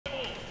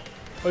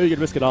Or you can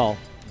risk it all.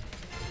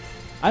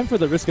 I'm for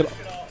the risk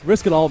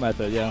it all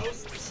method, yeah.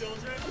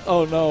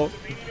 Oh no.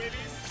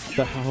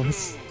 The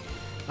house.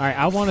 All right,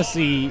 I want to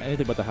see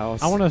anything but the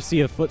house. I want to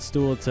see a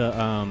footstool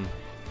to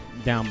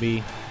down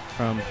B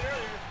from.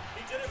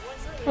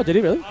 Oh, did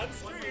he really?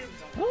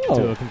 Oh.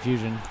 To a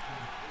confusion.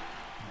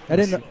 I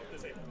didn't know.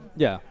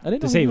 Yeah, I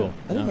didn't Disable. know.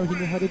 I didn't know he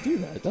knew how to do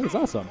that. That is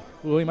awesome.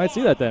 Well, we might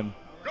see that then.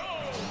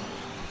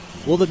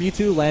 Will the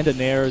Mewtwo land a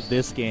Nair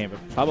this game?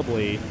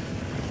 Probably.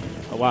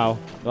 Oh, wow.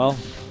 Well,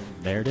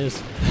 there it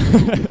is.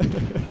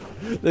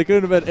 There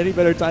couldn't have been any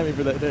better timing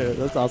for that Nair.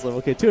 That's awesome.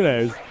 Okay, 2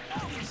 Nairs.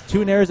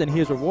 2 Nairs, and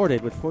he is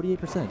rewarded with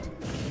 48%.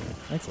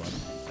 Excellent.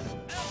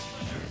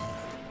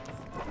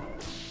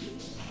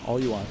 All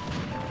you want.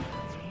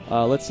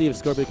 Let's see if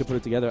Skorpio can put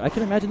it together. I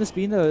can imagine this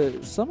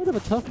being somewhat of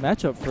a tough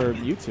matchup for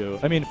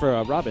Mewtwo. I mean,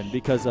 for Robin,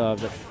 because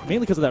of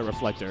mainly because of that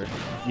reflector.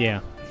 Yeah.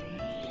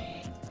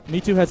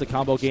 Mewtwo has a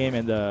combo game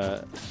and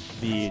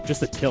just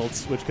the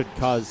tilts, which could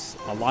cause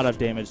a lot of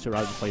damage to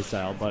Robin's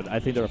playstyle. But I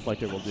think the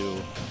reflector will do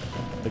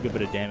a good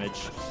bit of damage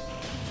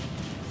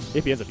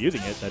if he ends up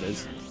using it. That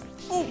is.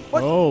 Oh,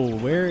 what? Oh,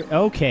 where?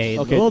 Okay,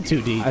 a little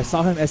too deep. I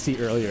saw him SC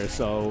earlier,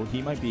 so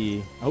he might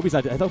be. I hope he's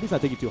not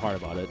thinking too hard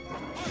about it.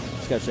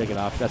 Just gotta shake it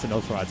off. That's a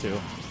Nosferatu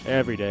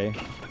every day.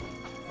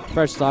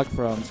 Fresh stock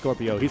from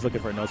Skorpio. He's looking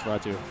for a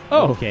Nosferatu.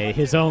 Oh, okay,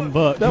 his own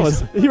book. That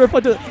was he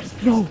reflected.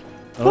 No.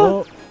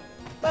 Oh.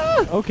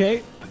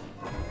 Okay.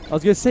 I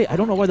was gonna say I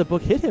don't know why the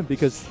book hit him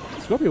because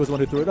Skorpio was the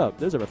one who threw it up.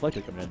 There's a reflector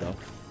coming in though.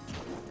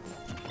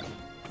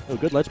 Oh,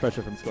 good ledge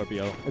pressure from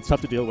Skorpio. It's tough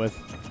to deal with.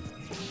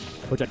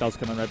 Projectiles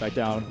coming right back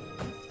down.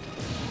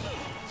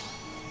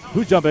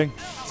 Who's jumping?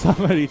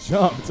 Somebody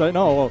jumped. I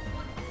know.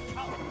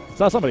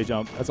 Saw somebody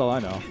jump. That's all I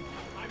know.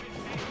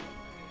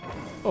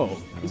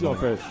 Oh, he's going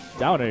for a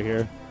downer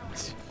here.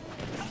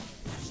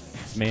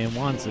 This man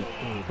wants it.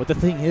 But the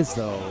thing is,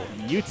 though,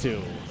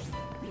 Mewtwo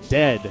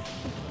dead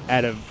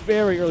at a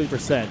very early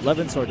percent.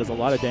 Levin Sword does a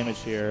lot of damage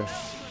here.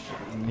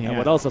 Yeah. And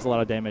what else does a lot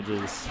of damage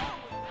is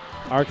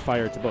Arc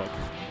Fire to book.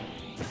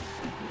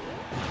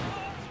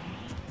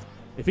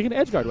 If he can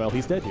edge guard well,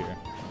 he's dead here.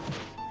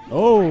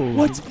 Oh,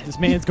 what? This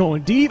man's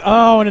going deep.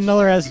 Oh, and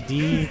another SD.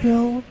 He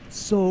fell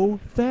so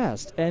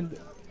fast, and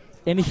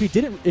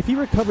if he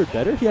recovered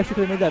better, he actually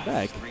could have made that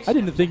back. I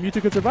didn't think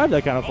Mewtwo could survive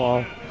that kind of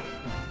fall.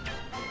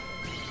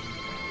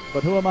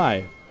 But who am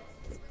I?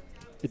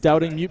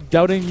 Doubting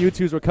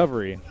Mewtwo's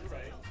recovery.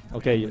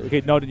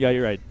 Okay, no, yeah,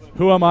 you're right.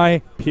 Who am I?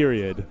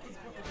 Period.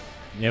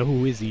 Yeah,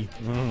 who is he?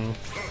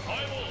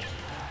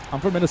 I'm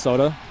from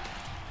Minnesota.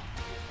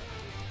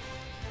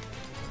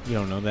 You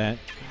don't know that.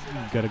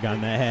 You could have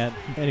gotten that hat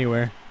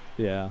anywhere.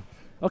 Yeah.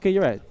 Okay,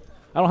 you're right.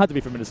 I don't have to be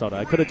from Minnesota.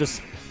 I could have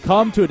just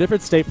come to a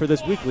different state for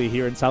this weekly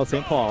here in South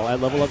St. Paul at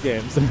Level Up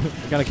Games.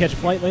 Gonna catch a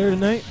flight later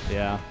tonight?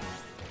 Yeah.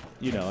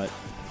 You know it.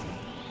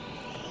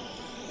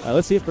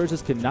 Let's see if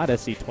Birzes can not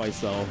SC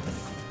twice, though.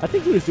 I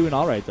think he was doing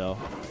all right, though.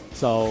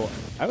 So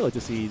I would like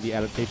to see the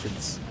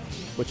adaptations,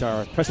 which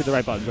are pressing the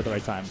right buttons at the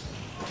right time.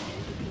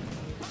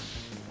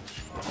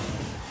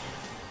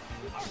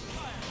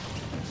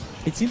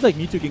 It seems like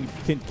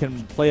Mewtwo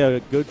can play a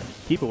good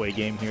keep-away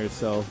game here,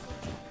 so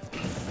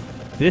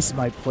this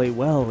might play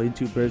well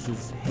into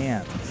Birzes'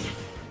 hands.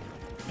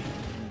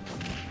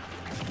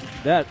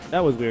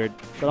 That was weird,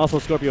 but also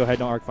Skorpio had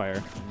no Arc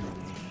Fire.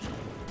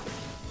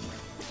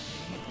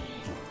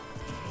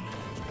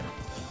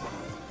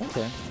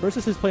 Okay,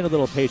 Birzes is playing a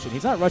little patient.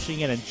 He's not rushing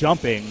in and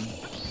jumping,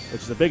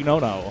 which is a big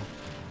no-no.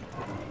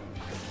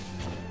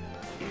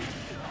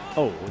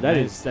 Oh,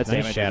 that's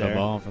nice shadow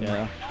ball from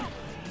there.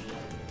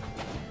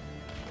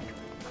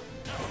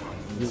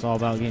 It's all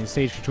about getting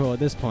stage control at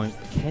this point.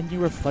 Can you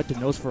reflect a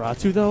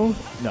Nosferatu, though?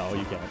 No,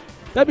 you can't.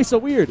 That'd be so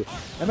weird.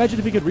 Imagine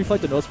if he could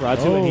reflect a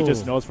Nosferatu and he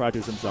just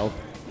Nosferatus himself.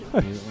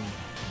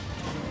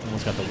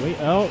 Almost got the weight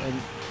out.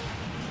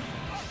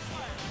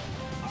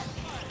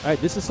 All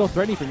right, this is so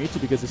threatening for Mewtwo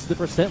because this is the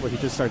percent where he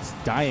just starts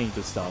dying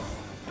to stuff.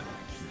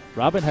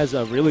 Robin has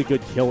a really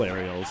good kill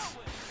aerials.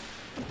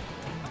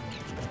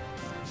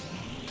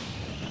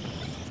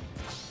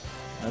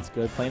 That's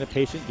good. Playing a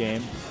patient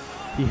game.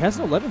 He has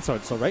no 11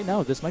 swords, so right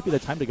now this might be the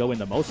time to go in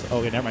the most.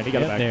 Okay, never mind. He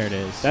got it back. There it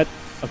is.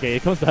 Okay,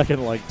 it comes back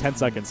in like 10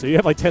 seconds, so you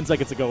have like 10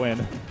 seconds to go in.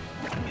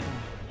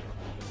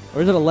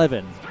 Or is it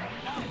 11?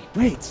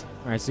 Wait.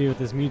 All right, see if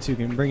this Mewtwo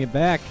can bring it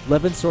back.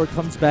 11 sword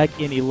comes back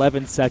in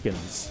 11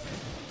 seconds.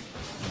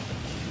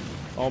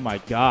 Oh my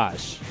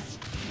gosh.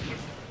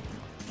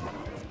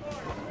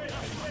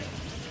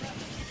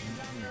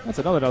 That's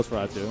another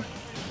Nosferatu.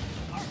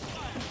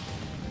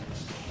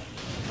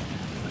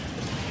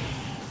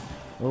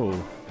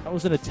 Oh. That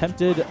was an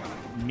attempted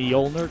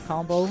Mjolnir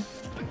combo.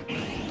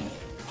 Get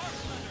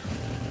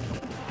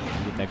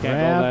that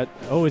grab.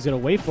 Oh, he's going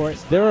to wait for it.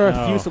 There are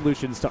a few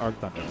solutions to Arc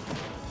Thunder.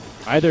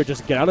 Either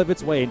just get out of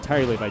its way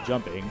entirely by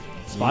jumping,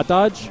 spot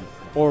dodge,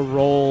 or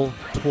roll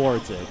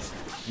towards it.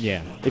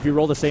 Yeah. If you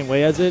roll the same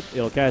way as it,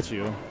 it'll catch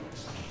you.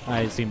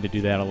 I seem to do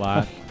that a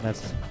lot.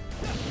 That's.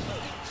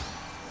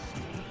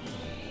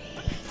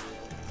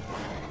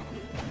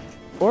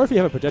 Or if you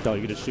have a projectile,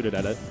 you can just shoot it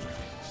at it.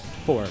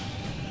 4.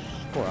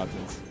 4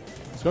 options.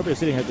 Skorpio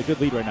sitting has a good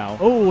lead right now.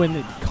 Oh, and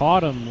it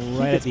caught him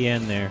right at the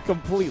end there.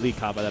 Completely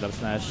caught by that up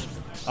smash.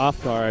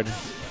 Off guard.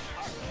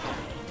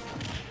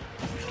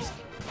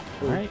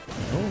 All right.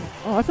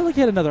 Oh, I feel like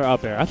he had another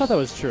up air. I thought that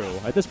was true.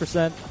 At this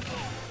percent.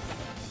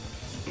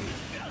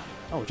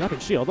 Oh, dropping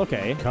shield.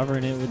 Okay.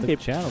 Covering it with the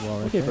shadow ball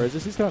right Okay, there.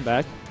 Birzes, he's coming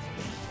back.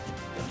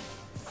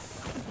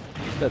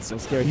 That's so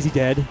scary. Is he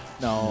dead?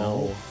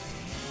 No.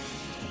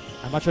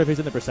 I'm not sure if he's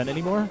in the percent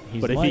anymore.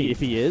 He's but light. if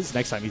he is,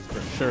 next time he's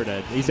for sure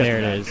dead. He's There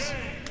it dead. is.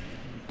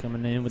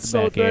 Coming in with the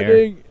So back air.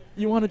 threatening.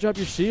 You want to drop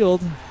your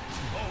shield.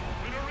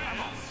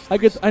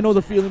 I know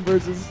the feeling,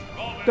 Birzes.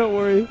 Don't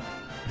worry.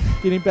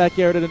 Getting back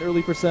aired at an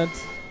early percent.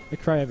 I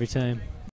cry every time.